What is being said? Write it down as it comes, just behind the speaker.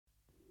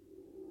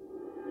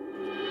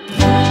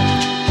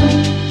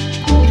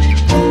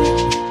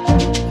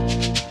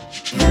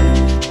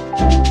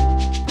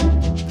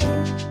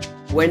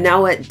We're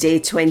now at day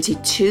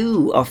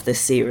 22 of the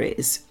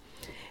series.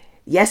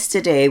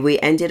 Yesterday, we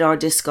ended our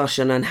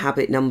discussion on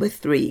habit number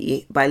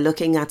 3 by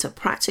looking at a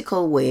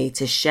practical way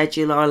to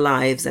schedule our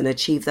lives and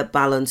achieve the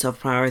balance of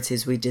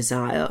priorities we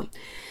desire.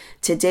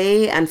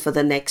 Today and for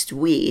the next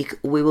week,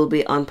 we will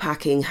be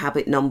unpacking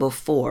habit number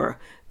 4,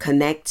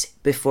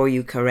 connect before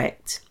you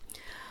correct.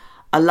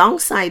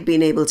 Alongside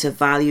being able to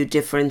value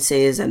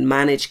differences and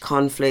manage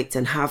conflict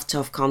and have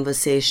tough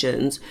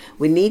conversations,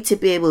 we need to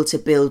be able to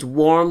build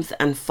warmth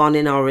and fun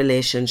in our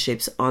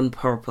relationships on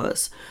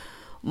purpose.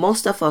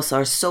 Most of us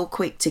are so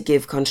quick to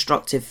give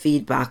constructive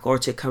feedback or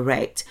to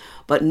correct,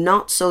 but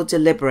not so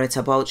deliberate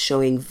about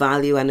showing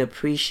value and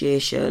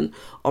appreciation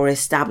or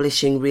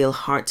establishing real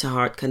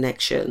heart-to-heart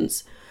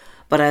connections.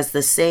 But as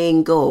the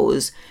saying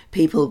goes,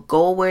 people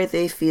go where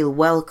they feel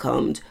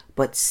welcomed,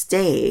 but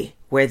stay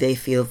where they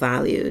feel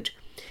valued.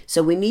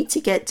 So we need to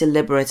get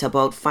deliberate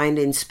about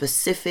finding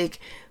specific,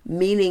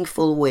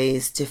 meaningful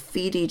ways to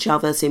feed each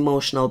other's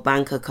emotional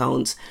bank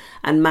accounts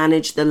and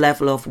manage the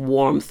level of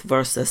warmth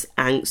versus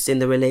angst in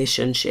the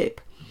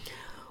relationship.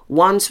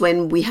 Once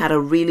when we had a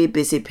really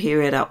busy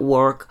period at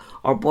work,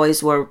 our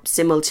boys were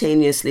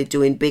simultaneously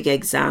doing big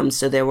exams,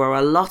 so there were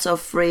a lot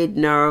of frayed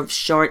nerves,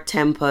 short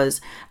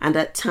tempers, and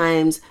at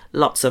times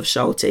lots of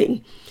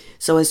shouting.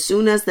 So as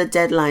soon as the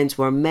deadlines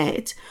were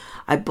met,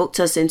 I booked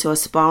us into a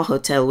spa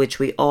hotel, which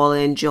we all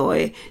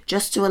enjoy,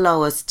 just to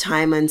allow us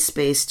time and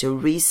space to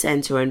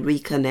recenter and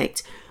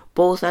reconnect,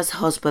 both as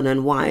husband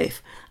and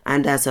wife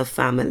and as a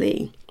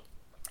family.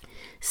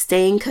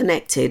 Staying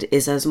connected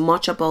is as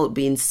much about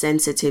being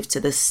sensitive to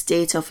the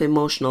state of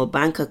emotional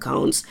bank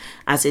accounts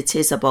as it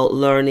is about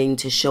learning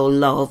to show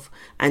love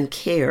and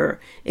care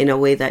in a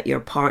way that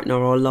your partner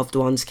or loved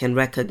ones can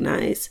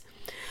recognize.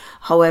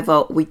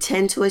 However, we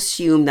tend to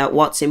assume that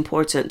what's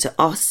important to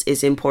us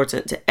is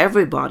important to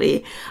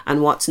everybody,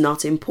 and what's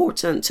not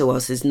important to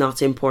us is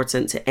not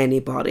important to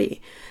anybody.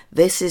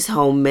 This is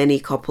how many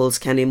couples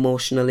can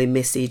emotionally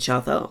miss each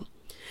other.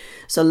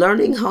 So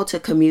learning how to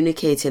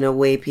communicate in a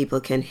way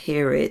people can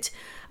hear it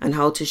and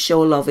how to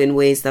show love in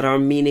ways that are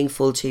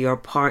meaningful to your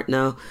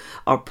partner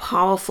are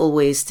powerful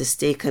ways to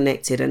stay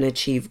connected and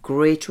achieve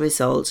great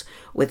results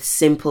with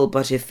simple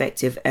but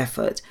effective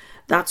effort.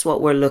 That's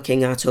what we're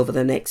looking at over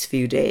the next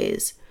few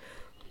days.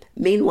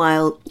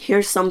 Meanwhile,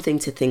 here's something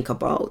to think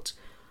about.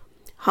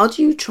 How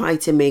do you try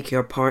to make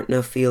your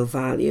partner feel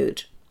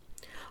valued?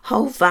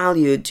 How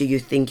valued do you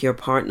think your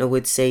partner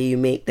would say you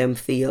make them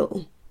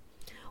feel?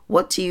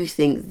 What do you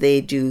think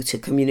they do to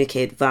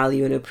communicate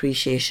value and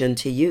appreciation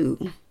to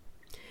you?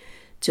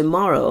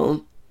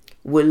 Tomorrow,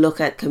 we'll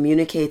look at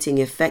communicating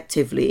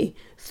effectively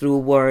through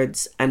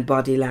words and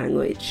body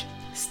language.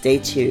 Stay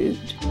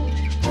tuned.